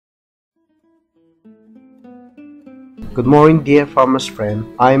Good morning, dear farmers friend.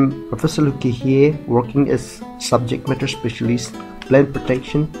 I'm Professor Luki here, working as subject matter specialist plant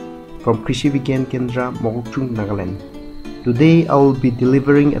protection from Krishi Vigyan Kendra, Mogokchung, Nagaland. Today I will be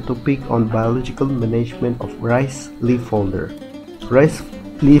delivering a topic on biological management of rice leaf folder. Rice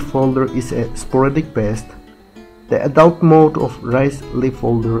leaf folder is a sporadic pest. The adult mode of rice leaf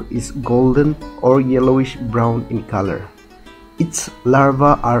folder is golden or yellowish brown in color. Its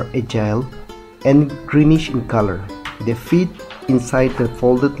larvae are agile and greenish in color. They feed inside the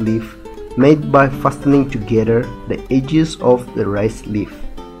folded leaf made by fastening together the edges of the rice leaf.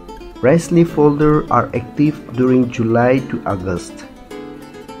 Rice leaf folder are active during July to August.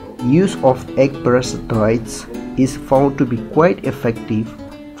 Use of egg parasitoids is found to be quite effective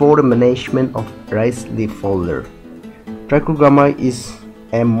for the management of rice leaf folder. Trichogramma is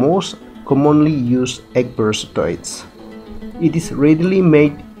a most commonly used egg parasitoids. It is readily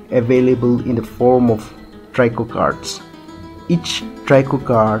made available in the form of trichocards. Each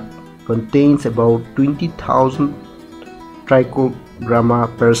trichocard contains about 20,000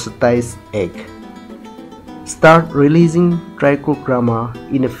 trichogramma parasitized eggs. Start releasing trichogramma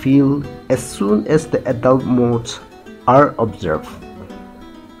in a field as soon as the adult moths are observed.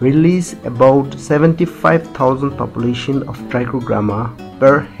 Release about 75,000 population of trichogramma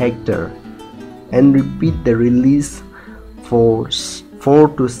per hectare and repeat the release for 4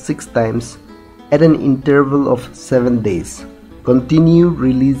 to 6 times at an interval of 7 days. Continue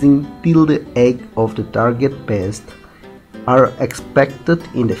releasing till the egg of the target pest are expected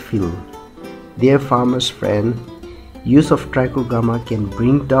in the field. Dear farmers friend, use of trichogramma can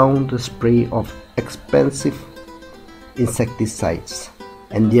bring down the spray of expensive insecticides,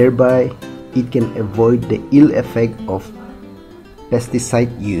 and thereby it can avoid the ill effect of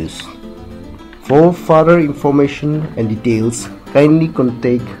pesticide use. For further information and details, kindly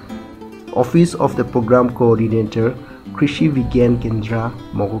contact Office of the Program Coordinator, Krishi Vigyan Kendra,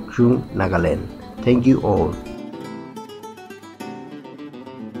 Mogokchung, Nagaland. Thank you all.